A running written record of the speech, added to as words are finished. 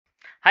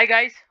Hi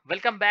guys,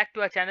 welcome back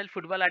to our channel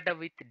Football Adda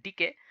with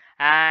DK,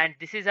 and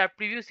this is our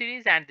preview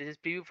series, and this is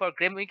preview for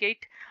Gameweek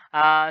 8.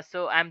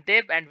 So I'm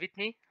Deb, and with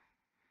me,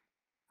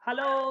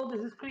 Hello,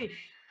 this is Krish,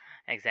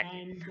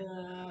 exactly, and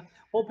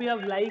hope you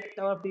have liked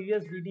our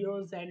previous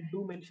videos and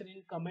do mention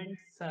in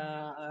comments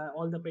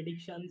all the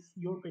predictions,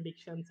 your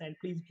predictions, and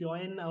please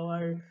join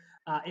our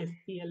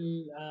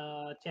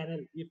FPL channel,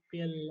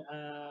 FPL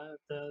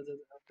the,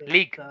 the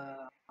League,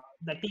 the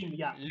the team,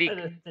 yeah, League,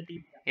 the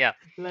team, yeah,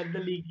 yeah, the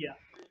league, yeah.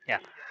 yeah,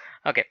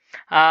 okay.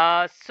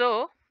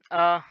 So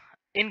uh,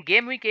 in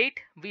Gameweek 8,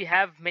 we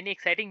have many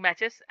exciting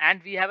matches,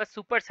 and we have a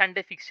Super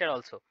Sunday fixture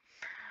also.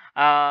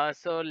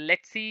 So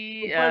let's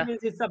see. Super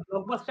means it's a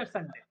blockbuster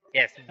Sunday.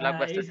 Yes,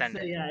 Blockbuster It's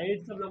Sunday, yeah,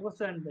 it's a blockbuster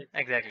Sunday.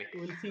 exactly.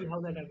 We'll see how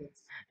that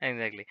happens.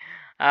 Exactly.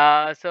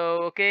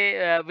 So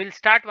okay, we'll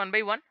start one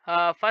by one.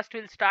 First,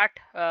 we'll start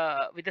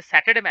with the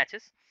Saturday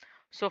matches.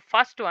 So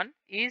first one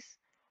is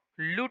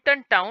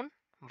Luton Town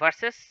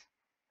versus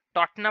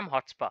Tottenham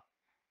Hotspur.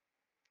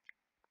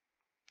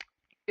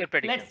 Your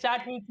Let's prediction?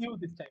 start with you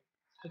this time.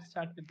 Let's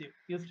start with you.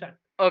 You start.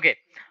 Okay.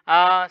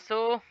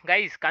 So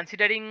guys,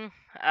 considering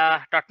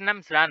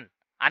Tottenham's run,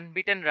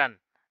 unbeaten run,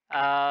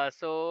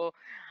 so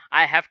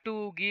I have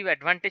to give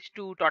advantage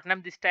to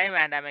Tottenham this time,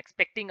 and I'm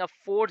expecting a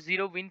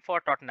 4-0 win for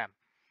Tottenham.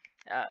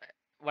 Uh,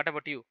 what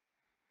about you?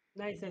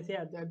 Nice, nice.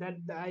 Yeah, that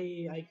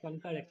I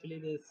concur. Actually,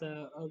 this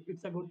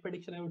it's a good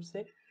prediction. I would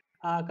say,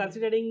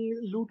 considering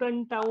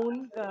Luton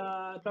Town,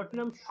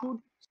 Tottenham should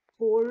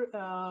score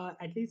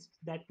at least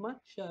that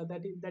much.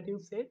 That you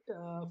said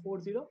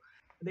 4-0.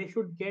 They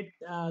should get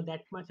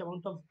that much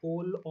amount of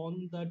goal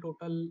on the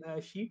total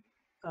sheet.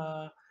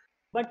 Uh,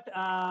 but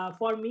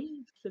for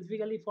me,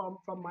 specifically from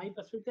my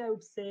perspective, I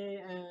would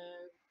say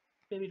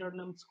maybe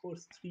Tottenham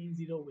scores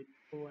 3-0 win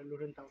over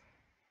Luton Town.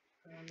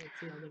 Let's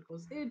see how that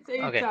goes. It's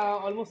Okay.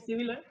 almost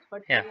similar,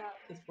 but Yeah. yeah,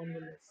 just one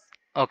goal less.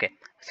 Okay,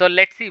 so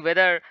let's see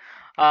whether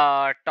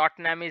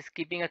Tottenham is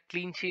keeping a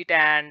clean sheet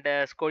and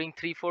scoring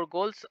 3-4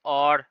 goals,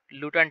 or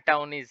Luton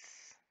Town is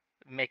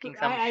making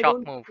some I shock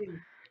don't move. think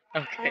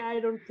Okay, I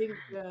don't think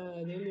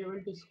they'll be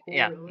able to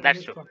yeah, score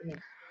that's against true.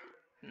 Tottenham.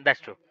 That's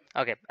true.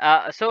 Okay,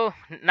 so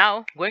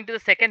now going to the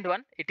second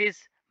one, it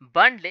is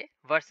Burnley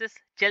versus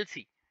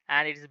Chelsea,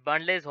 and it is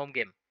Burnley's home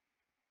game.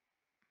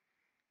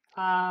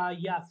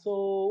 Yeah,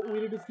 so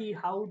we need to see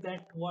how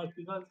that works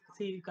because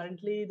see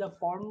currently the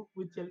form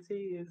with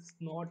Chelsea is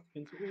not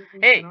means we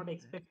Hey, cannot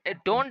expect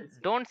from don't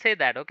Chelsea. don't say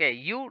that. Okay,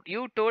 you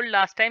told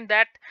last time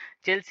that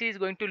Chelsea is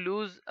going to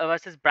lose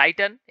versus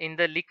Brighton in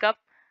the League Cup,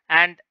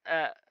 and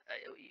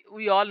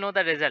we all know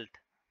the result.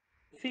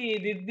 See,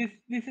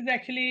 this is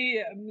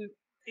actually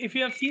if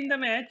you have seen the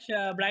match,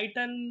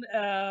 Brighton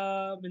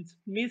means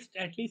missed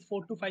at least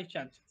 4 to 5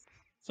 chances.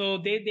 So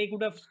they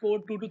could have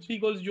scored 2 to 3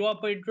 goals. Joao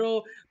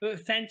Pedro,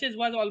 Sanchez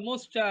was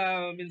almost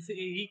means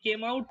he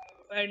came out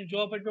and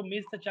Joao Pedro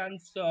missed the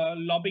chance,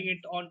 lobbing it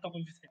on top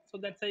of his head. So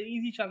that's an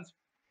easy chance.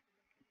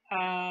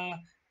 Uh,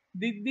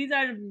 these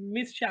are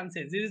missed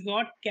chances. This is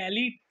not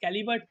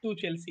caliber to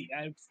Chelsea,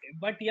 I would say.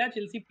 But yeah,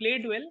 Chelsea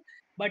played well.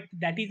 But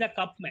that is a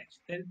cup match.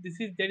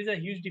 There is a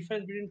huge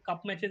difference between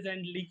cup matches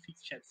and league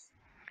fixtures.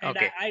 And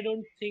Okay. I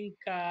don't think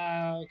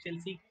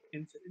Chelsea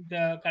in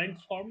the current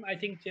form. I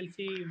think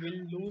Chelsea will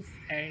lose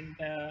and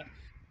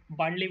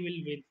Burnley will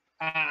win.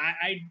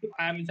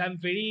 I'm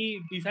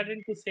very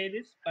disheartened to say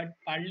this, but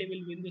Burnley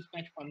will win this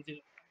match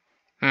 1-0.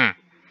 Hmm.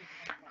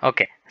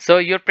 Okay. So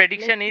your Let's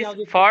prediction see how is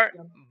this goes. for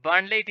Yeah,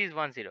 Burnley it is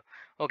 1-0.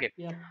 Okay.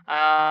 yeah.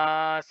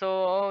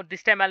 So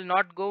this time I'll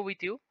not go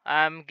with you.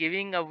 I'm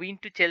giving a win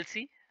to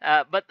Chelsea.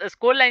 But the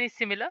score line is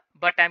similar,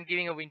 but I'm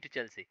giving a win to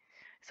Chelsea.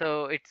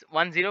 So it's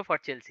 1-0 for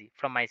Chelsea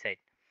from my side.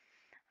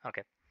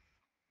 Okay.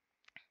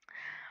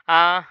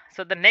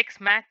 So the next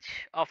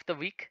match of the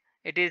week,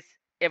 it is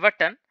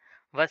Everton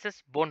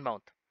versus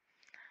Bournemouth.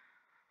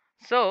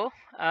 So,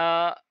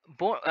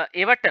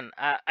 Everton,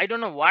 I don't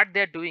know what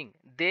they're doing.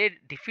 They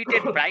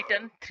defeated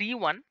Brighton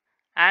 3-1,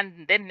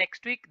 and then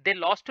next week they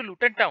lost to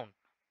Luton Town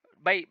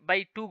by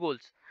 2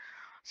 goals.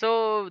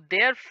 So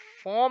their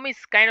form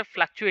is kind of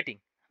fluctuating.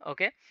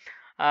 Okay,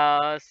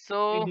 Very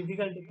so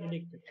difficult to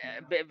predict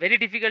actually. very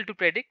difficult to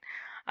predict.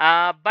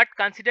 But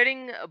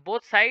considering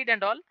both side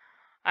and all,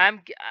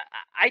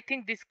 I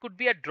think this could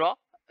be a draw.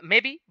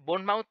 Maybe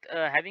Bournemouth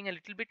having a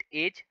little bit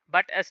edge,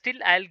 but still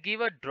I'll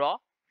give a draw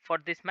for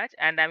this match,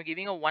 and I'm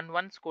giving a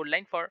 1-1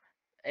 scoreline for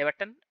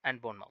Everton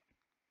and Bournemouth.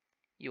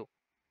 You.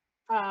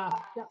 Yeah,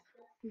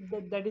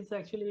 that is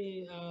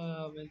actually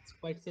it's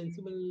quite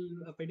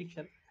sensible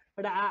prediction.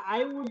 But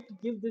I would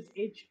give this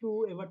edge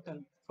to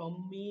Everton.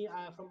 From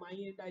my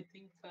end, I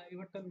think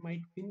Everton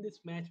might win this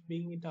match,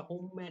 being it a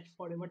home match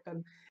for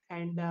Everton.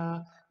 And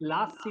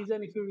last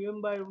season, if you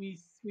remember, we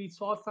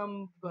saw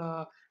some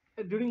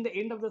during the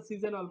end of the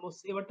season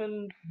almost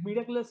Everton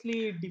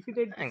miraculously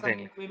defeated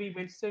Exactly. some maybe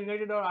Manchester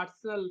United or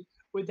Arsenal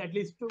with at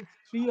least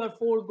 3 or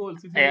 4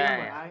 goals, if you Yeah,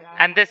 remember. yeah.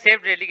 And they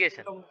saved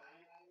relegation.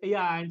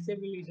 Yeah, and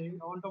same relation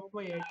on top of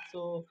my head.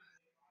 So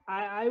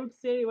I would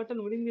say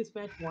Everton winning this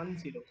match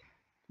 1-0.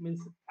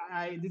 Means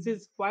this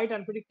is quite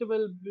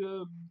unpredictable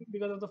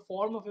because of the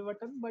form of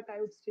Everton, but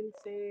I would still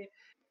say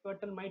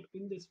Everton might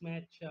win this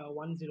match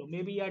 1-0.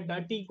 Maybe a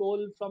dirty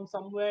goal from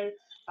somewhere.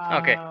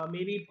 Okay.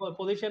 Maybe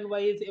position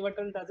wise,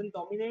 Everton doesn't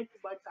dominate,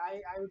 but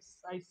I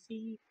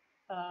see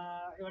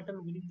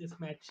Everton winning this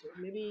match.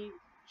 Maybe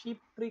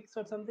cheap tricks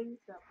or something,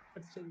 yeah,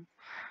 but still,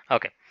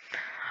 Okay.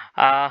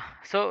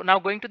 So now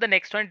going to the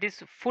next one, it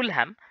is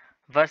Fulham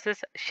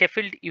versus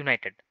Sheffield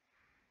United.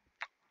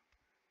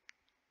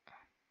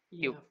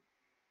 You.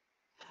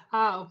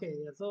 yeah. Okay.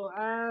 Yeah. So,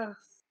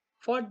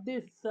 for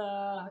this,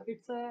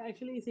 it's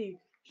actually, see,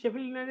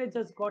 Sheffield United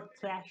just got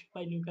thrashed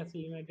by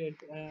Newcastle United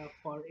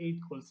for 8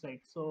 goals,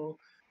 right? So,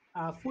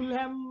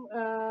 Fulham,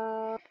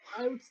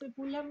 I would say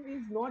Fulham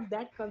is not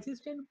that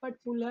consistent, but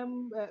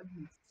Fulham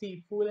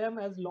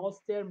has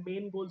lost their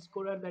main goal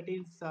scorer, that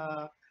is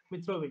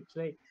Mitrovic,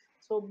 right?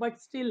 So, but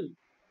still,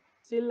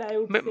 I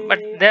would But say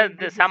they're, I'll they're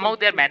give this somehow edge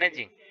they're to.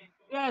 managing.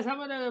 Yeah, some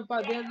of the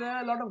there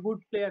are a lot of good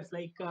players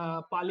like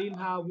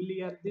Palinha,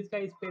 Willian. This guy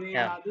is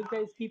Yeah, Pereira. This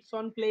guy keeps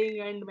on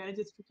playing and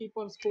manages to keep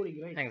on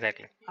scoring. Right.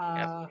 exactly.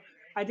 Yeah. Uh,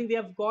 I think they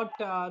have got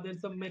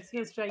there's a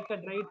Mexican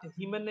striker, right,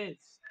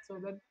 Jimenez. So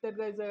that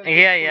guy is a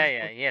good Yeah, goal yeah,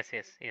 yeah. scorer. Yes,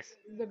 yes, yes.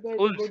 That guy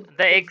is a Ulls, good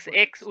the goal scorer.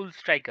 ex Ulls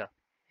striker.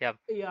 Yeah.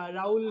 Yeah,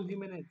 Raul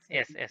Jimenez, I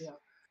Yes, think. yes. Yeah.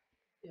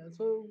 Yeah,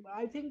 so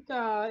I think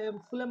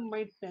Fulham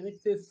might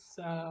manage this.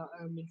 I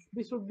mean,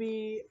 this would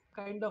be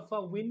kind of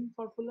a win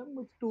for Fulham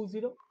with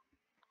 2-0.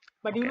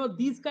 But Okay.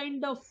 these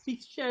kind of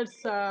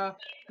fixtures,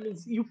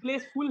 means you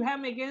place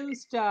Fulham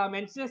against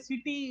Manchester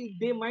City,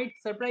 they might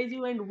surprise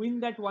you and win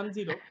that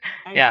 1-0.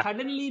 And Yeah.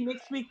 suddenly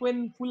next week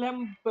when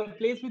Fulham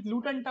plays with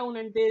Luton Town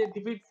and they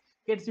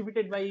gets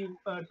defeated by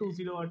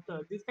 2-0, or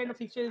this kind of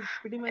fixture is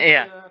pretty much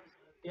Yeah.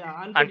 yeah,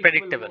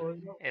 unpredictable. Unpredictable. Or,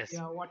 Yes,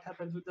 yeah, what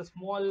happens with the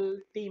small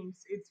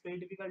teams, it's very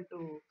difficult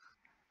to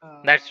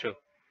that's uh, true.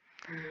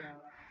 yeah.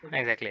 So that's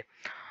Exactly.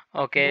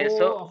 Okay. no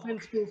So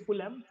offense to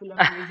Fulham.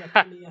 Fulham is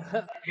actually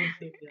a good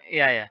team. Yeah.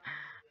 yeah, yeah,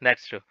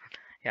 that's true.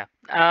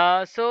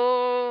 Yeah.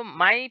 So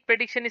my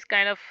prediction is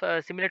kind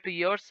of similar to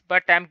yours,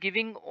 but I'm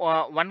giving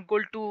one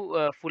goal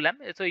to Fulham.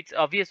 So it's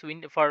obvious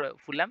win for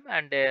Fulham,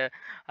 and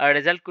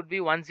result could be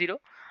 1-0.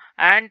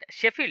 And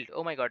Sheffield,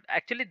 oh my God,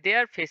 actually they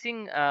are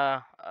facing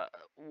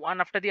one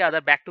after the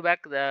other, back to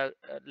back,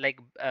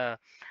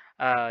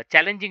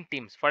 challenging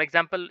teams. For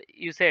example,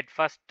 you said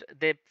first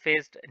they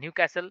faced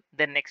Newcastle,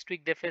 then next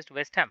week they faced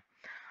West Ham.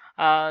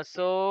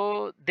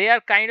 So they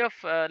are kind of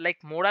like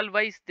moral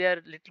wise, they are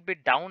a little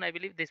bit down, I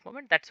believe, this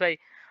moment. That's why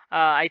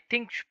I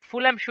think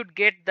Fulham should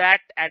get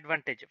that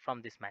advantage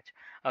from this match.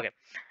 Okay.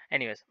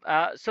 Anyways,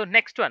 so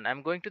next one,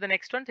 I'm going to the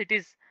next one. It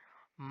is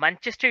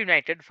Manchester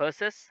United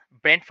versus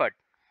Brentford.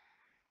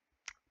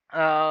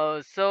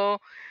 So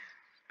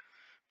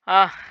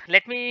uh,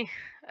 let me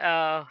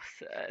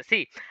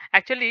see.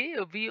 Actually,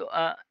 we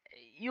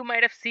you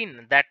might have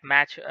seen that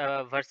match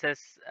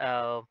versus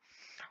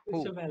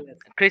who? Crystal Palace.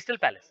 Crystal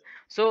Palace.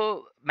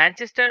 So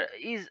Manchester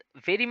is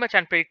very much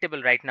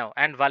unpredictable right now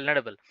and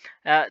vulnerable.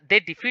 They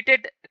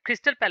defeated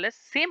Crystal Palace,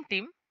 same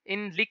team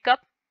in League Cup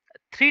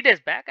 3 days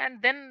back,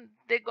 and then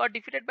they got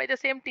defeated by the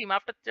same team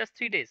after just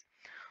 3 days.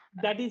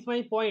 That is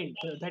my point.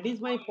 That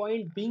is my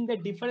point, being the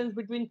difference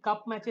between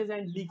cup matches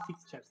and league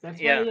fixtures.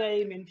 That's why Yeah.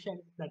 I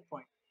mentioned that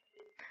point.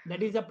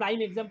 That is a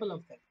prime example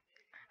of that.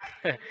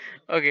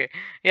 Okay,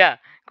 yeah,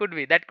 could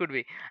be, that could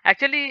be.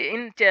 Actually,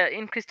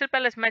 in Crystal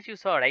Palace match, you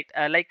saw, right,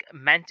 like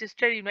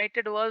Manchester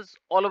United was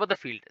all over the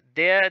field.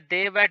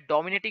 They were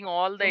dominating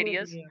all the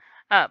areas,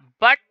 Yeah.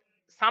 but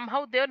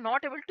somehow they are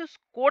not able to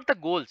score the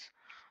goals.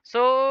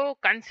 So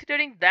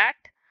considering that,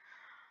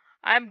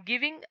 I'm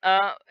giving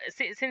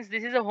since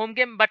this is a home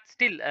game, but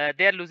still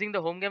they are losing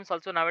the home games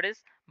also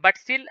nowadays. But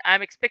still,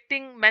 I'm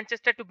expecting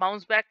Manchester to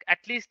bounce back at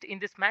least in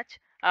this match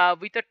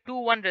with a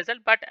 2-1 result.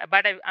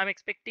 I'm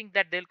expecting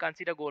that they'll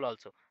concede a goal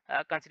also,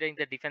 considering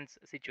the defense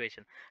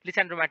situation.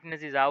 Lisandro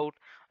Martinez is out,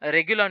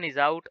 Regulon is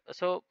out,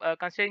 so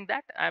considering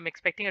that, I'm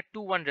expecting a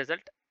 2-1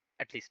 result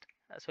at least.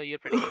 So your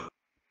prediction?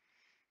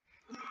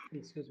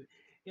 Excuse me.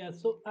 Yeah.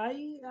 So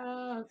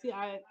I see.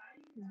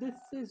 This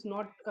is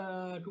not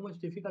too much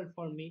difficult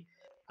for me.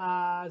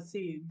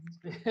 See,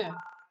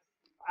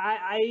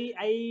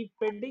 I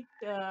predict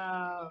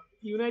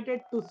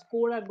United to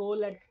score a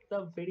goal at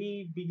the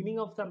very beginning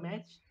of the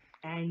match,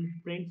 and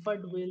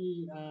Brentford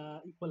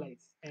will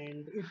equalize,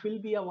 and it will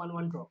be a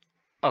 1-1 draw.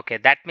 Okay,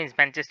 that means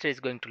Manchester is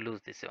going to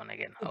lose this one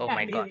again. Oh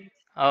my That God. is,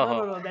 no, Oh,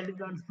 no, no, that is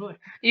not good.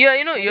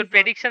 That your is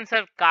not. predictions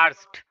are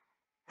cursed.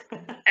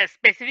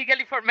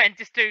 Specifically for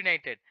Manchester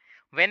United.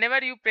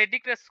 Whenever you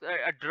predict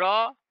a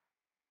draw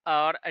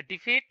or a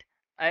defeat,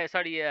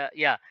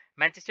 yeah,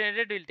 Manchester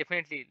United will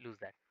definitely lose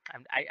that.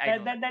 I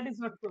know that. That is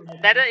not true.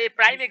 That a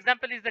prime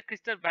example is the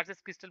Crystal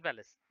versus Crystal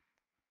Palace.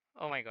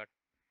 Oh my God.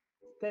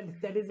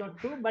 That is not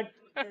true. But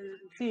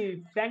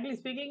see, frankly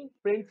speaking,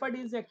 Brentford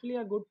is actually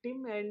a good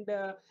team, and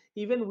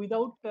even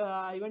without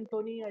Ivan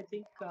Tony, I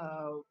think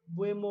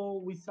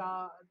Buemo,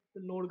 Wisa,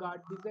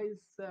 Norgard, these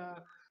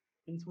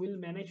guys will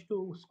manage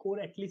to score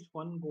at least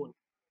one goal.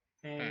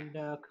 Hmm.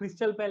 and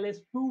Crystal Palace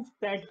proved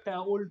that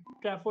Old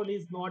Trafford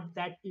is not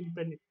that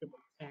unpredictable,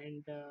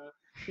 and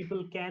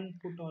people can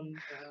put on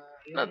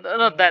No, no,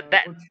 no, that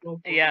good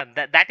show yeah,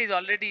 goals. that is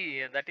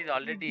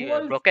already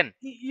Goals, broken.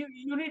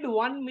 you need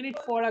 1 minute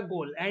for a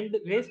goal, and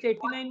rest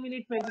 89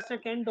 minutes Manchester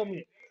can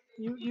dominate.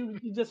 You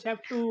just have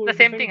The to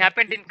same thing defend that.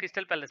 happened in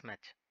Crystal Palace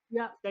match.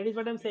 Yeah, that is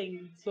what I'm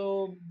saying.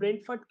 So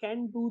Brentford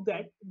can do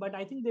that, but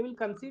I think they will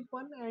concede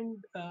one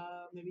and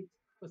maybe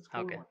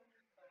score Okay, one.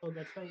 So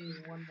that's why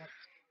 1-1.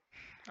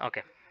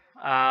 okay.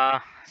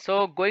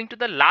 So going to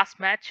the last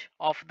match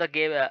of the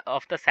game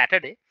of the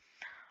Saturday.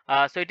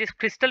 So it is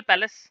Crystal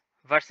Palace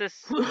versus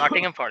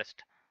Nottingham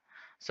Forest.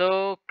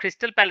 So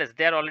Crystal Palace,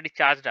 they are already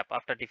charged up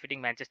after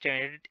defeating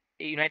Manchester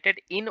United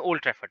in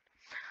Old Trafford.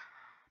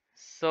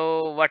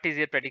 So what is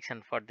your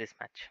prediction for this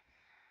match?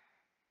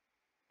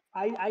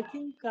 I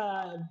think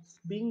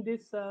being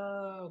this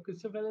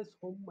Crystal Palace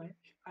home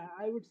match,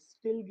 I would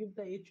still give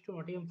the edge to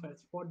Nottingham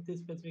Forest for this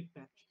specific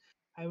match.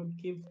 I would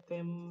give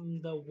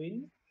them the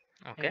win,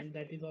 Okay. and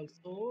that is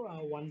also a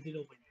 1-0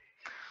 win.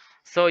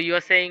 So you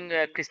are saying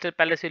Crystal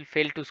Palace will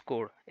fail to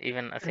score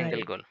even a single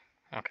Right, goal.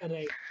 Okay.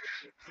 right.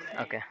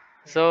 Okay.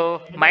 And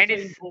So and mine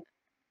also is in home.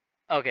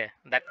 okay.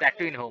 That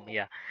too in home.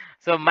 Yeah.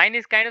 So mine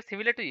is kind of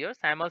similar to yours.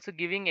 I'm also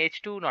giving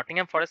H to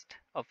Nottingham Forest,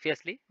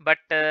 obviously, but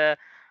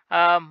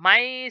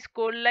my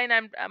score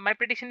line, my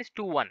prediction is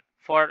 2-1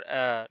 for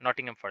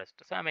Nottingham Forest.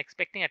 So I'm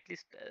expecting at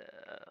least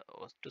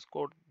to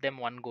score them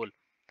one goal.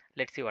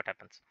 Let's see what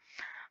happens.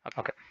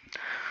 Okay.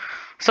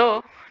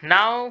 So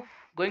now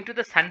going to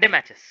the Sunday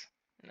matches.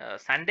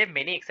 Sunday,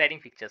 many exciting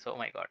fixtures. Oh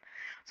my God.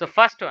 So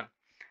first one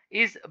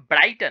is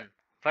Brighton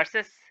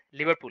versus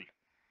Liverpool.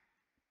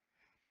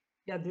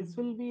 Yeah, this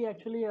will be a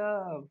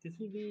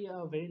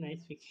very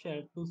nice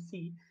fixture to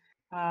see.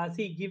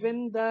 See,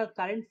 given the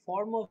current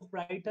form of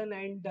Brighton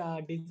and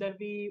De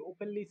Zerbi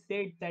openly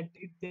said that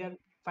they are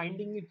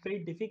finding it very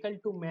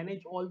difficult to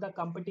manage all the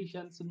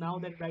competitions now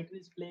that Brighton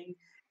is playing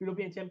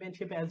European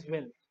Championship as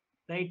well,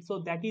 right? So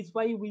that is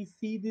why we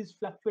see these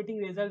fluctuating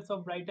results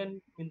of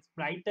Brighton. Means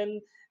Brighton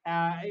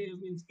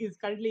is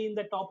currently in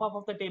the top half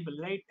of the table,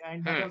 right?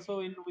 And that Hmm. also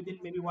in within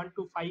maybe 1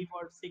 to 5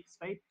 or 6,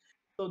 right?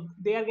 So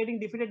they are getting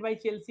defeated by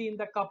Chelsea in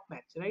the cup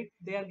match, right?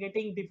 They are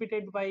getting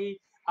defeated by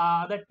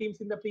other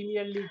teams in the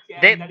Premier League,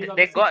 They and that is they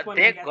also six got one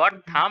they like got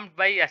Aston Villa. thumped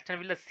by Aston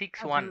Villa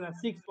 6-1.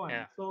 6-1.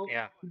 Yeah. So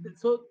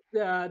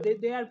Yeah.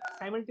 they are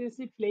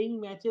simultaneously playing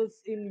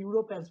matches in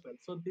Europe as well.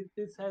 So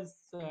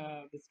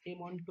this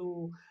came on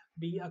to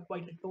be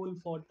quite a toll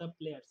for the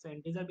players.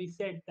 And Deserby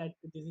said that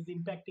this is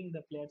impacting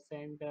the players,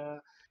 and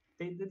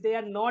they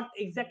are not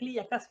exactly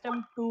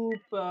accustomed to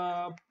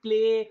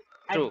play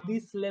at True.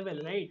 this level,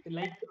 right?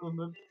 Like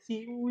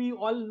see, we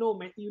all know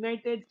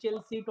United,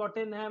 Chelsea,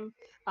 Tottenham,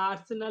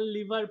 Arsenal,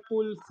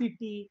 Liverpool,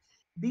 City,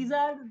 these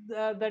are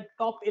the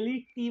top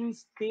elite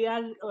teams. They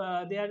are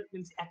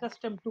means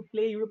accustomed to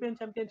play European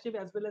Championship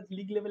as well as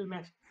league level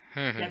matches.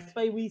 Hmm. That's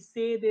why we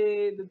say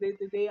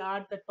they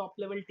are the top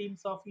level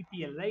teams of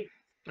EPL, right?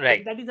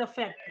 Right. That is a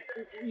fact.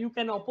 You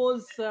can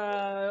oppose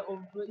for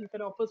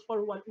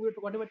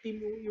whatever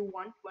team you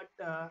want,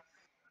 but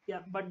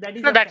yeah, but that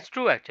is No, a that's fact.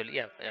 true actually.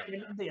 Yeah.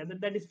 Yeah. Yeah,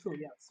 that is true.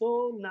 Yeah.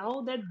 So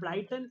now that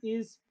Brighton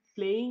is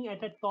playing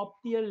at a top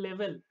tier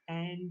level,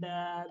 and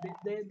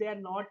they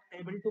are not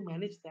able to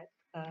manage that,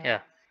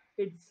 Yeah.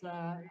 it's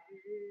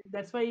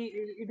that's why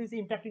it is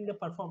impacting the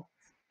performance.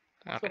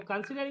 So Okay.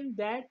 considering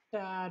that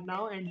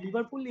now, and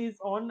Liverpool is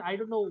on, I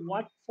don't know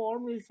what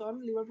form is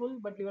on Liverpool,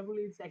 but Liverpool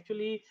is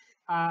actually,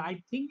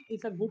 I think,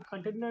 is a good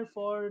contender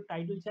for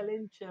title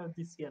challenge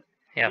this year.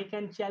 Yeah. They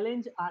can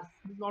challenge us,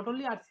 not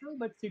only Arsenal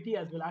but City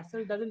as well.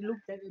 Arsenal doesn't look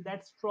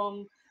that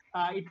strong.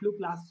 It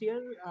looked last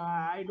year.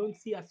 I don't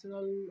see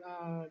Arsenal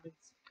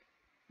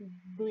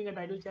doing a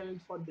title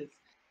challenge for this.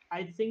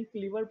 I think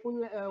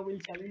Liverpool will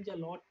challenge a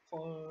lot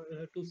for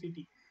to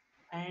City,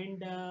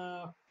 and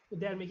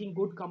they are making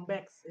good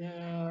comebacks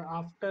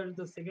after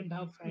the second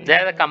half, They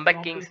are and the comeback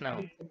Klopp is kings now.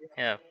 putting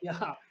Yeah.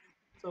 yeah.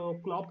 So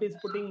Klopp is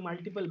putting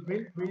multiple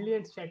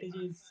brilliant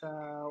strategies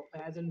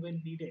as and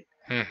when needed,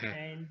 Hmm.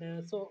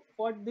 and so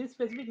for this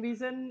specific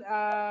reason,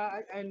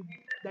 and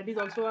that is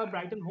also a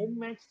Brighton home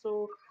match.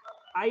 So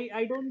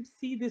I don't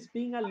see this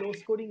being a low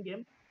scoring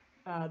game.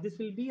 This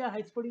will be a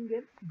high scoring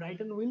game.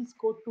 Brighton will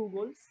score 2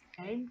 goals,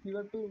 and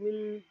Liverpool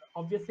will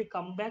obviously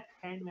come back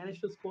and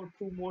manage to score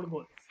 2 more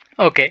goals.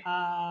 Okay.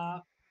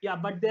 Yeah,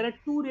 but there are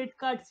 2 red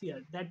cards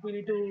here that we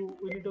need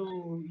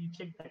to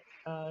check that.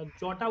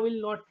 Jota will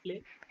not play,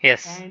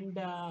 Yes. and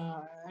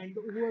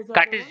who was the other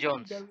Curtis one?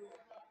 Jones.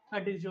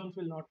 Curtis Jones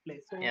will not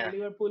play. So Yeah.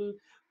 Liverpool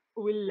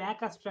will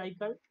lack a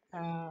striker.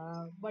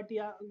 But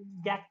yeah,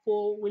 Gakpo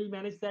will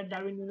manage that.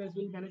 Darwin Nunes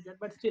will manage that.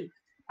 But still,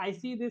 I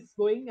see this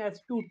going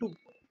as 2-2.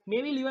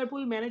 Maybe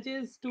Liverpool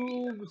manages to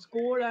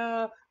score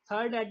a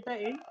third at the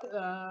end.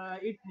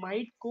 It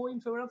might go in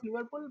favor of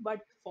Liverpool,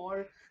 but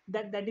for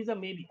that is a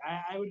maybe.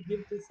 I would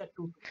give this a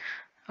 2-2.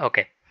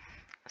 Okay.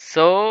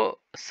 So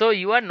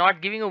you are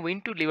not giving a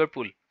win to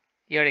Liverpool.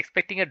 You are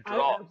expecting a I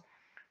draw.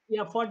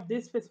 yeah, for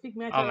this specific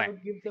match, Oh I man.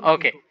 would give them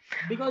Okay. 2-2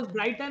 because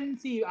Brighton,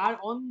 see, are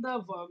on the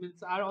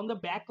are on the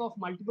back of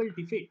multiple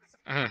defeats,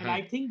 and Hmm.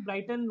 I think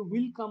Brighton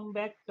will come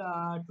back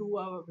to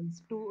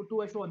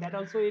a show that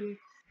also in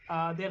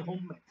their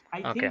home match.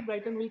 I Okay. think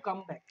Brighton will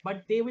come back,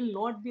 but they will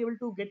not be able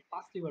to get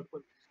past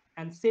Liverpool,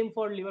 and same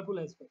for Liverpool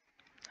as well.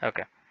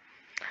 Okay.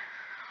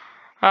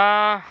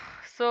 Uh,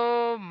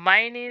 so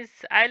mine is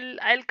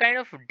I'll kind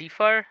of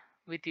differ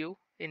with you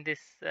in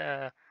this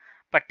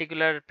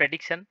particular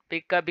prediction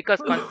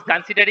because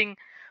considering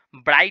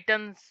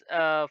Brighton's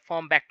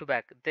form back to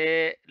back,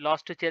 they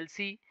lost to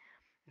Chelsea,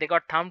 they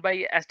got thumped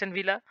by Aston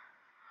Villa.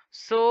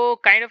 So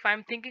kind of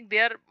I'm thinking they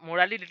are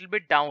morally a little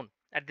bit down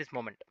at this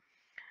moment.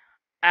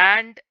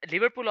 And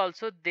Liverpool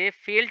also they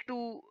failed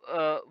to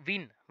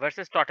win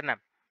versus Tottenham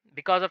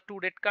because of two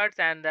red cards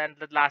and then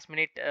the last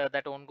minute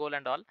that own goal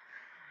and all.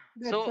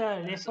 That's So,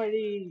 a so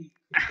referee.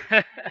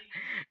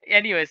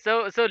 anyway,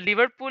 so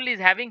Liverpool is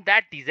having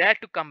that desire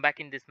to come back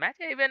in this match,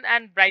 even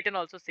and Brighton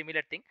also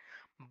similar thing.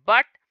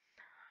 But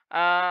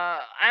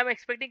I'm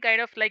expecting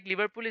kind of like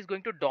Liverpool is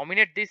going to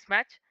dominate this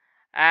match,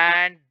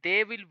 and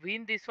they will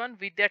win this one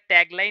with their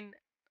tagline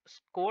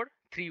score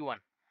 3-1.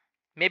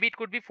 Maybe it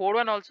could be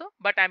 4-1 also,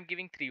 but I'm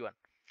giving 3-1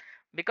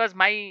 because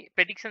my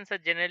predictions are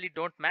generally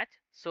don't match.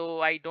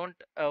 So I don't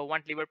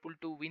want Liverpool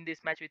to win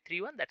this match with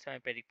 3-1. That's why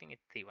I'm predicting it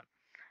 3-1.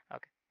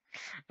 Okay.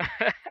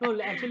 No,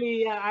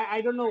 actually, yeah,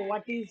 I don't know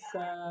what is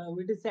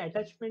the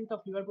attachment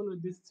of Liverpool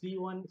with this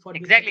 3-1 for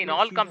this Exactly. In particular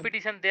all season.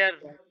 competition,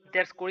 Yeah.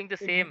 they're scoring the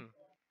In same.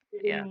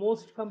 in Yeah.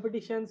 most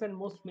competitions and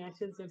most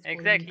matches, they're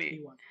scoring Exactly.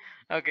 3-1.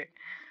 Okay.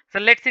 So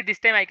let's see this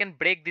time I can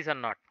break this or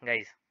not,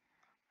 guys.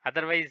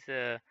 Otherwise,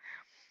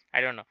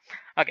 I don't know.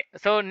 Okay.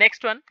 So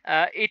next one,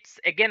 it's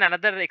again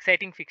another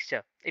exciting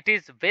fixture. It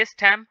is West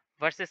Ham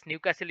versus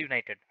Newcastle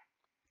United.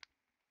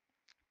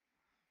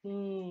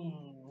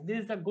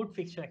 This is a good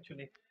fixture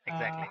actually. Uh,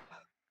 Exactly.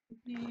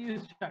 you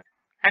start.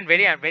 And Let's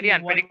very see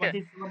unpredictable, what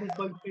is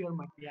going through your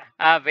mind. Yeah.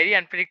 very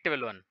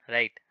unpredictable one,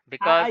 right?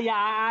 Because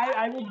Yeah,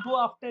 I would go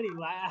after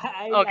you.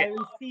 I okay.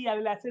 will see. I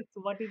will assess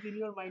what is in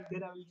your mind.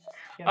 Then I will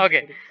share my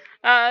Okay. prediction.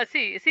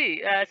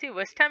 See,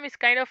 West Ham is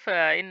kind of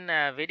in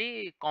a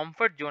very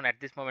comfort zone at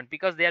this moment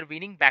because they are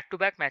winning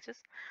back-to-back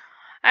matches,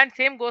 and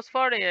same goes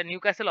for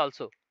Newcastle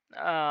also.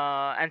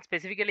 And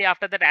specifically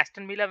after that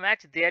Aston Villa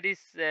match, they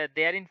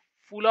are in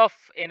full of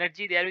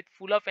energy. They are with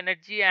full of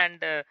energy, and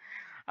that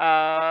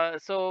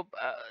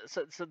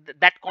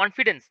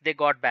confidence they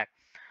got back.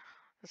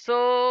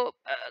 So,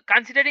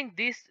 considering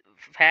these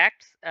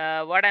facts,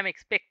 what I'm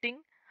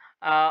expecting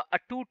a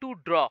 2-2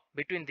 draw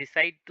between this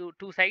side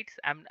two sides.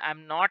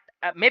 I'm not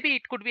maybe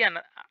it could be an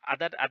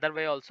other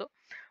way also,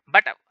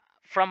 but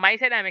from my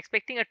side, I'm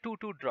expecting a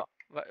 2-2 draw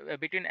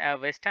between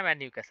West Ham and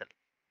Newcastle.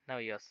 Now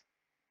yours.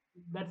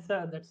 That's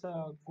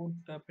a good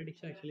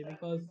prediction actually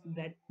because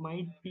that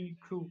might be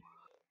true.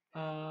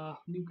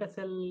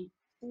 Newcastle,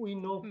 we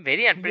know,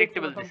 Very creates a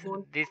unpredictable lot of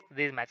goals.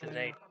 these matches, Uh,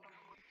 right?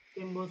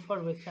 Same goes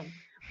for West Ham.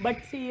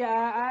 But see,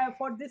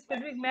 for this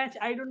specific match,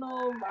 I don't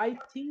know. I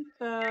think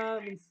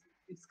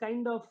it's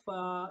kind of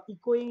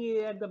echoing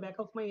at the back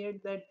of my head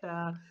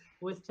that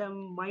West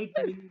Ham might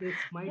win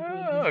this, might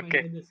win this, might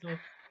Okay. win this.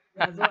 So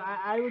yeah, so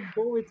I would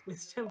go with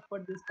West Ham for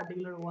this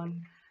particular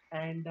one,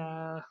 and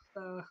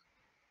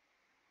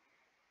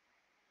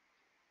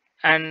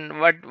And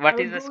I what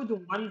is would this? go with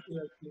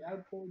 1-0 actually. I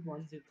would go with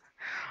 1-0.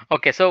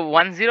 Okay, so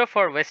 1-0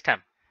 for West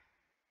Ham.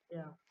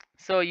 Yeah,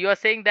 So you are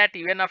saying that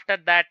even after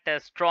that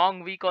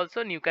strong week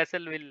also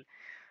Newcastle will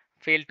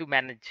fail to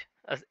manage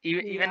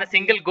even a yeah,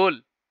 single yeah. goal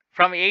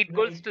from 8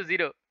 goals Right. to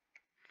 0.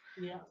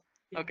 Yeah,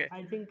 yeah. Okay.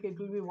 I think it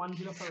will be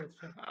 1-0 for West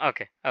Ham.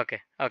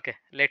 Okay.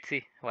 Let's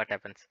see what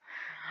happens.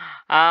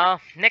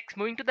 Next,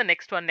 moving to the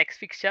next one, next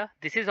fixture.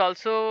 This is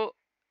also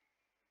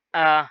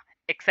uh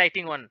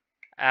exciting one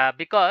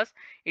because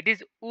it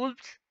is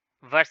Wolves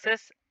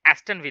versus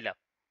Aston Villa.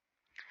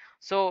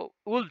 So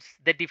Wolves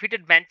they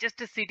defeated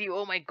Manchester City.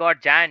 Oh my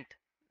God, giant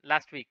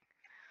last week,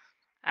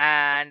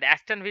 and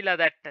Aston Villa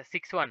that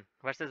 6-1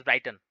 versus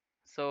Brighton.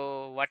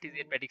 So what is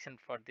your prediction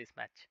for this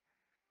match?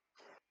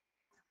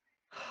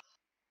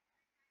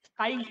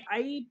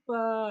 I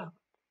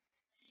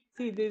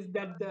see this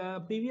that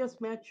the previous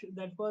match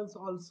that was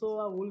also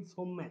a Wolves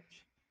home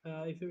match.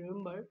 If you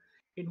remember,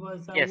 it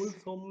was a Yes,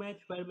 Wolves home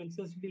match where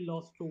Manchester City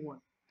lost 2-1,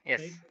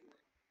 yes, right?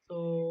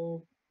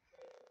 So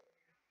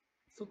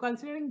so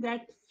considering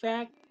that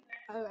fact,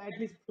 at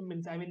least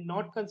means I mean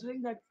not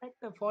considering that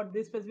fact for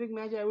this specific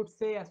match, I would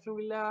say Aston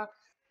Villa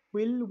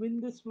will win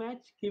this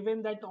match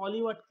given that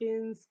Ollie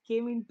Watkins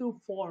came into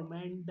form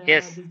and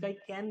yes. this guy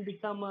can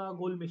become a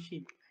goal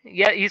machine.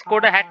 Yeah, he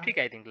scored a hat Uh, trick,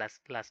 I think,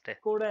 last day.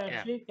 Scored a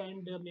Yeah, hat-trick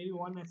and maybe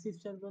one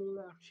assist as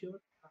well. Sure,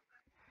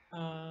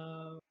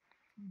 uh,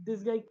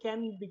 this guy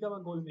can become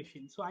a goal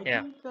machine. So I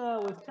yeah. think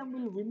West Ham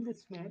will win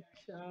this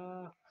match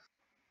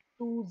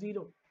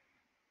 2-0.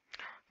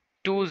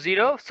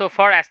 2-0. So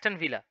for Aston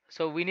Villa.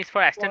 So win is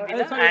for Aston For,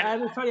 Villa sorry, and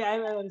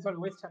I'm sorry,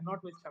 West Ham,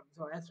 not West Ham.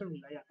 So Aston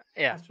Villa, yeah.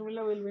 yeah. Aston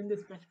Villa will win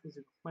this match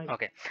 2-0. My bad.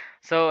 Okay.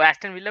 So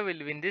Aston Villa will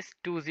win this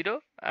 2-0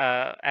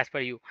 as per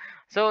you.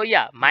 So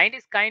yeah, Yeah. mine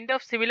is kind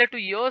of similar to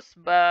yours,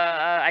 but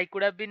I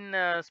could have been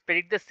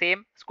predict the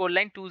same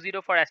scoreline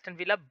 2-0 for Aston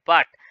Villa,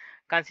 but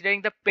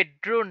considering the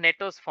Pedro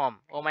Neto's form,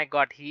 oh my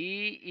God,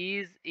 he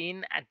is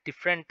in a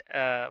different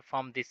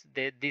form this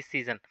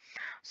season.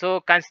 So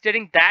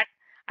considering that,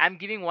 I'm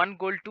giving one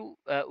goal to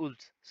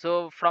Wolves.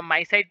 So from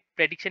my side,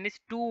 prediction is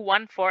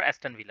 2-1 for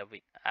Aston Villa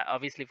win.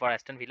 Obviously for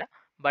Aston Villa,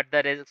 but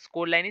the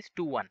score line is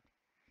 2-1.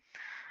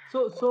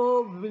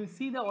 So we'll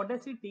see the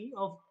audacity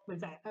of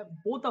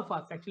both of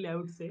us. Actually, I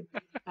would say,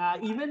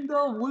 even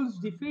though Wolves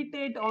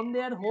defeated on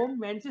their home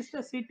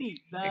Manchester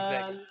City,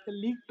 Exactly. the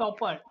league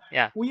topper,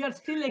 Yeah. we are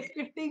still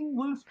expecting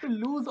Wolves to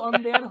lose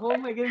on their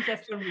home against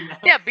Aston Villa.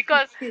 Yeah,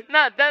 because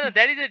no,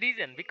 there is a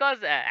reason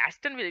because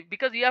Aston Villa,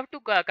 because you have to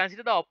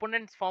consider the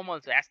opponent's form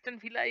also. Aston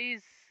Villa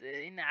is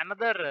in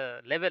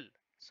another level.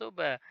 So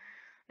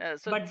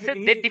But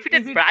they is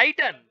defeated it?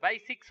 Brighton by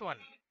 6-1.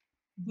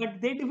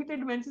 But they defeated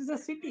Manchester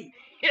City.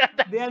 Yeah,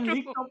 They that's are true.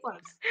 league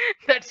toppers.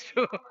 That's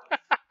true.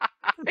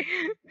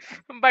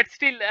 But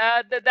still,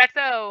 that's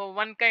a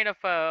one kind of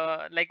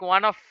like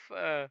one of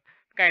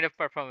kind of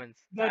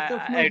performance. That's a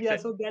fluke, I'd yeah. say.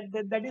 So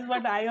that is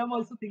what I am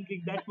also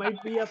thinking. That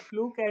might be a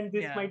fluke, and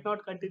this Yeah, might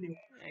not continue.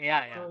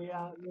 yeah, yeah. So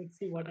yeah, let's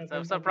see what So,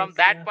 happens so on from this.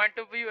 that Yeah, point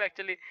of view,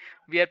 actually,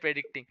 we are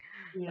predicting.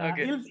 yeah.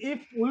 Okay. If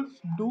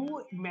Wolves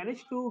do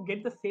manage to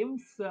get the same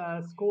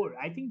score,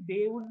 I think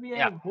they would be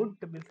Yeah, a good.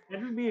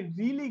 That would be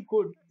really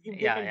good if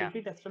they yeah, can yeah.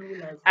 defeat Aston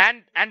Villa as well.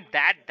 And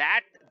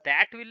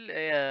that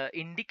will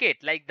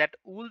indicate like that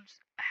Wolves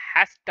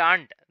has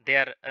turned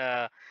their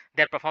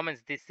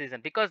performance this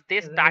season because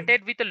they Right,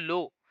 started with a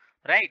low,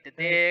 right? right.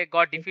 They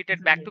got Right.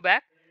 defeated back Exactly, to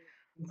back.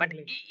 But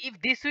exactly.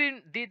 if this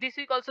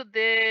week also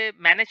they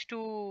manage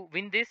to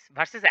win this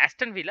versus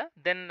Aston Villa,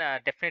 then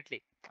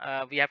definitely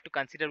we have to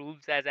consider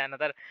Wolves as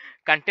another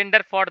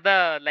contender for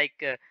the like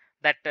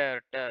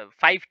that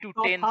 5 to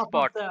 10 Top half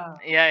of spots. the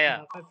Yeah, yeah,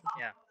 yeah.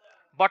 yeah.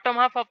 Bottom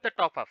half of the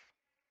top half.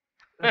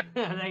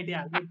 Right,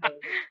 yeah. Good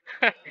point.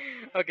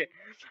 Okay.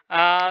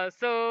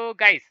 So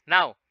guys,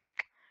 now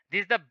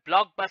this is the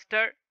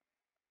blockbuster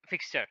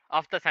fixture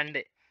of the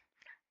Sunday.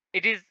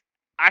 It is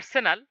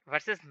Arsenal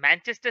versus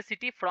Manchester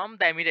City from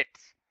the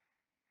Emirates.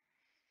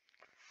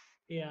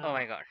 Oh Yeah.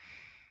 my God.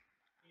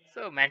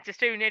 So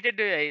Manchester United,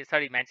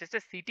 Manchester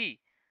City.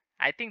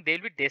 I think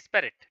they'll be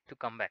desperate to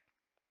come back.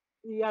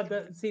 Yeah,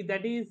 see,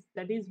 that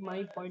is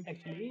my point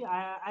actually.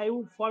 I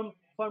would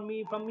for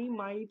me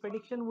my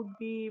prediction would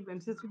be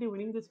Manchester City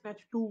winning this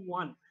match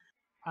 2-1.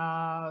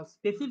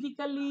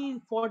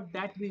 Specifically for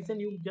that reason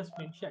you just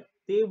mentioned,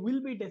 they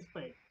will be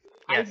desperate.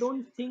 I Yes.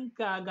 don't think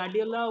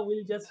Guardiola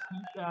will just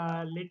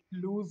let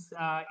lose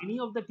any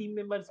of the team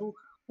members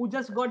who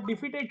just got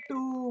defeated to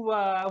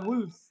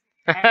Wolves.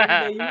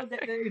 And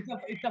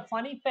it's a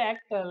funny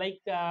fact.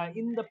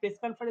 In the press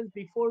conference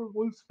before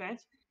Wolves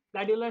match,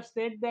 Guardiola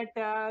said that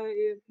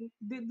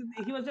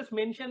he was just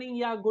mentioning,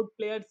 yeah, good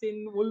players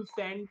in Wolves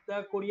and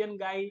the Korean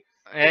guy.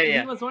 He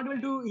Yeah. was not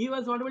able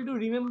to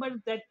remember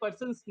that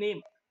person's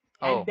name.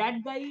 And Oh.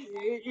 that guy,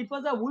 it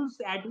was a Wolves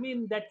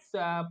admin that's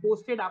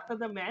posted after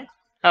the match.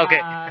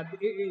 Okay.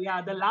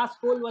 Yeah, the last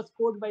goal was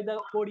scored by the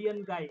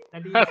Korean guy,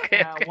 that is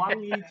Okay.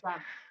 Wang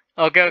Yi-chan.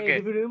 Okay. If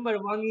Okay. you remember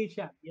Wang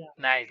Yi-chan, yeah.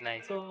 Nice.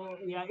 Nice. So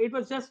yeah, it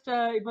was just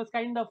it was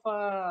kind of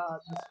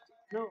just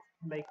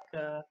like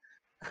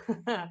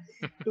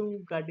to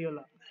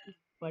Guardiola,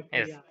 but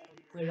Yes. yeah,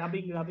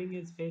 rubbing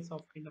his face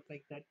off, kind of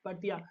like that. But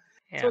yeah,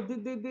 so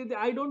Yeah.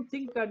 I don't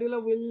think Guardiola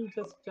will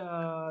just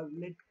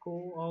let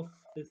go of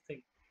this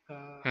thing.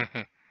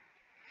 Mhm.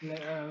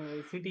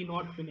 City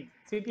not winning.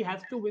 City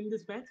has to win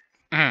this match.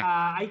 Mhm.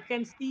 I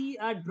can see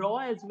a draw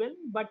as well,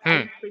 but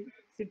Mhm. I predict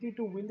City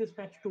to win this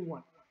match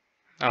 2-1.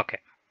 Okay.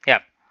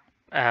 Yeah.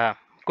 Uh,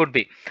 could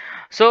be.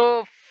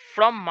 So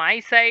from my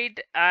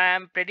side, I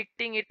am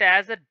predicting it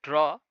as a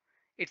draw.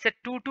 It's a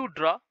 2-2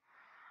 draw.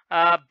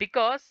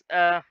 Because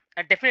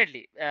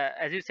definitely,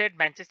 as you said,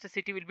 Manchester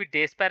City will be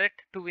desperate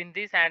to win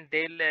this, and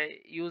they'll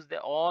use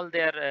all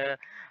their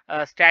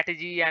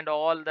strategy and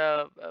all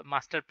the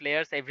master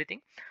players,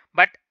 everything.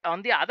 But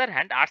on the other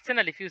hand,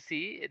 Arsenal, if you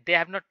see, they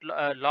have not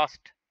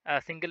lost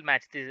a single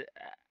match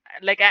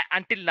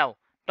until now.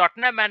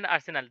 Tottenham and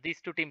Arsenal,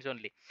 these two teams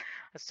only.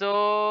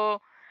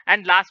 So,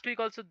 and last week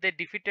also they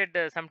defeated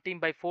some team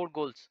by 4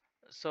 goals.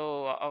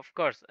 So of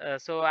course,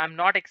 so I'm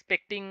not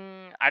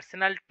expecting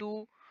Arsenal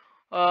to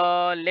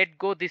let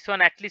go this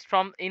one at least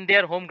from in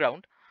their home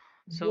ground.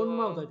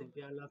 Bournemouth, So I think.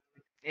 Yeah, last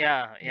week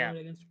yeah, they yeah, were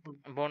against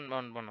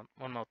Bournemouth.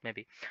 Bournemouth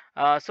maybe.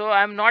 So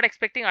I'm not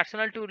expecting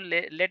Arsenal to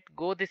let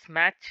go this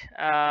match,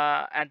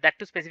 and that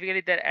too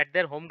specifically at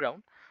their home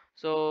ground.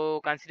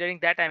 So considering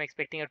that, I'm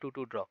expecting a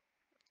 2-2 draw.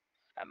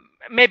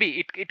 Maybe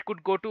it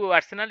could go to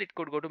Arsenal, it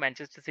could go to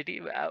Manchester City,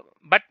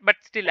 but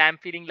still I'm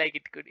feeling like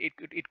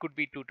it could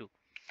be 2-2.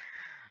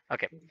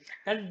 Okay.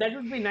 That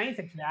would be nice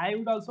actually. I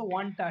would also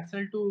want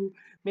Arsenal to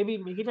maybe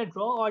make it a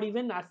draw, or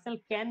even Arsenal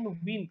can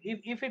win.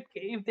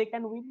 If they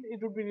can win,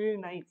 it would be really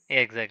nice Yeah,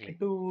 exactly.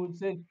 to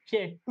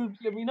check to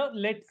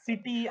let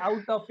City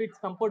out of its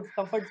comfort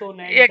zone,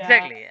 and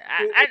Exactly.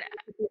 And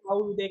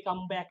how they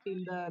come back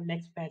in the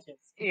next matches.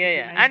 It yeah, would be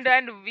yeah, nice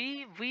and to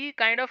we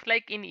kind of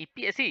like in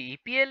EPL. See,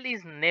 EPL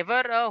is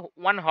never a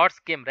one horse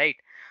game, right?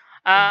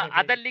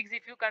 Other exactly leagues,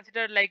 if you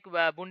consider like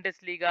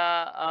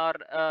Bundesliga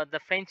or the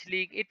French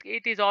league,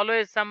 it is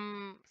always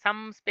some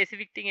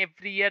specific thing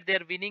every year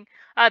they're winning.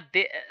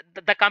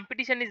 The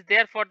competition is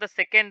there for the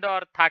second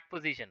or third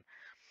position.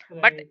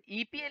 But right.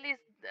 EPL is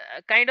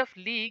kind of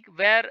league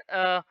where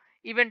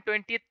even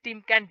 20th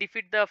team can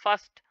defeat the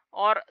first,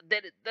 or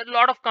there are a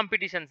lot of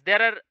competitions.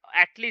 There are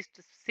at least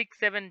 6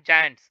 7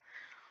 giants.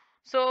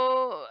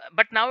 So,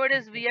 but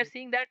nowadays we are Exactly.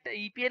 seeing that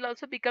EPL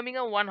also becoming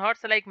a one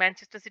horse, like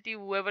Manchester City,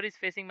 whoever is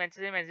facing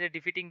Manchester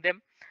defeating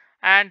them,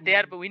 and they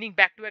are Mm, winning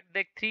back to back,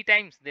 like 3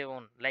 times they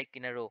won like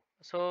in a row.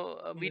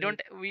 So we right.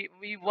 don't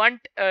we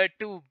want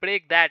to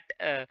break that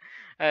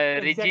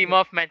regime Exactly.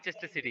 of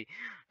Manchester City.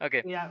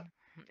 Okay, Yeah.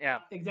 yeah.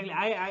 Exactly.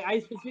 I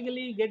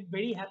specifically get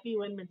very happy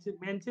when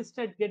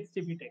Manchester gets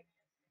defeated.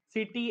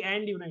 City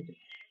and United.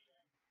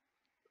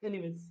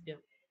 Anyways, yeah.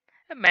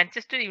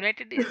 Manchester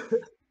United is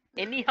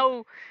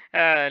anyhow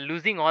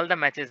losing all the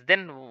matches.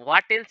 Then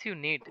what else you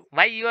need?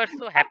 Why you are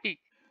so happy?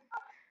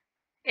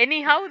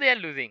 Anyhow they are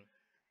losing,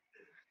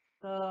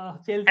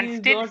 and Chelsea is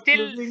still not still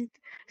losing.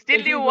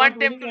 still Chelsea you is not want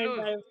them winning, to and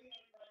lose.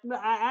 no,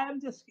 I am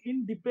just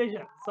in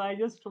depression. So I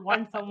just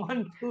want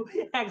someone to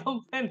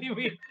accompany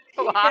me.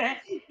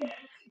 Why? Yeah.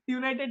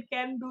 United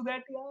can do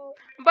that. Yeah.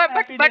 But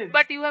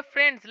Happiness. you have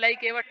friends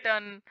like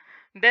Everton,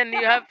 then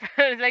you have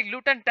friends like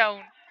Luton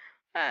Town.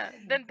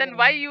 Then Yeah.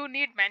 why you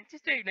need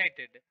Manchester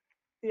United?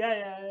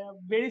 Yeah.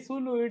 Very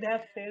soon we would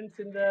have friends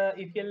in the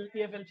EPL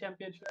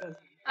championship as well.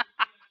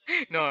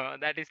 No,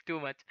 that is too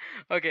much.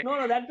 Okay.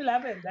 No, that will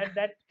happen. That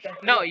will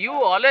No, happen. you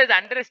always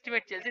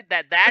underestimate Chelsea.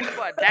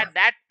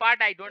 That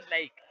part I don't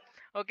like.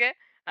 Okay,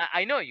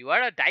 I know you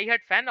are a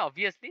die-hard fan,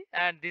 obviously,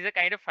 and this is a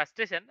kind of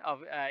frustration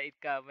of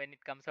when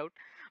it comes out.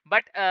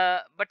 But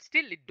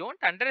still,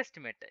 don't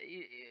underestimate.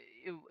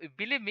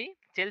 Believe me,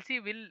 Chelsea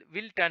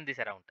will turn this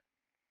around,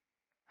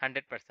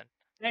 100%.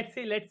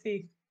 Let's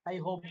see. I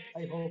hope.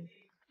 I hope.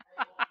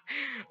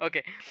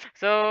 Okay,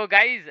 so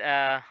guys,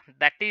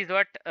 that is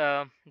what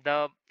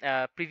the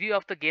preview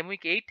of the game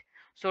week 8.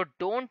 So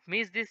don't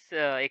miss this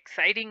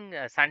exciting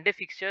Sunday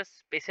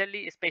fixtures,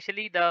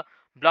 especially the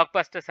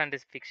blockbuster Sunday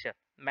fixture,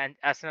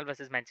 Arsenal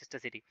versus Manchester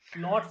City.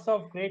 Lots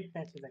of great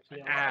matches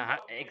actually on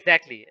Sunday.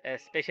 Exactly,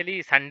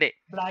 especially Sunday.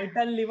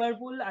 Brighton,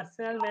 Liverpool,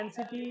 Arsenal, Man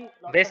City.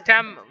 Lots of West good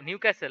Ham, matches.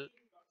 Newcastle,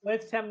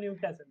 West Ham,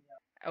 Newcastle.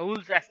 Yeah.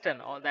 Wolves,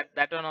 Aston. All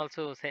that one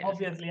also.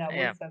 Obviously, yeah.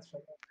 Yeah. Wolves and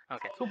Strasbourg.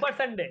 Okay. Super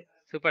Sunday.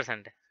 Super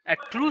Sunday. A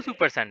true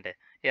Super Sunday.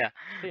 Yeah.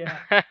 Yeah.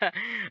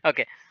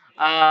 Okay.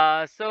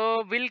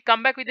 So we'll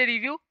come back with a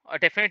review,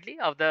 definitely,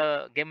 of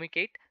the game week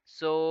 8.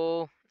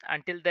 So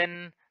until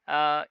then,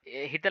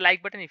 hit the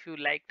like button if you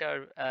liked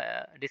our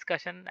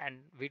discussion and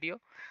video,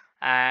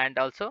 and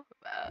also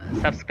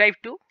subscribe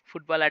to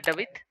Football Adda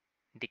with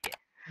DK.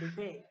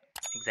 DK.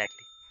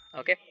 Exactly.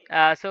 Okay.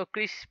 So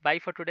Krish, bye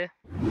for today.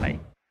 Bye.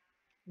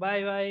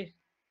 Bye bye.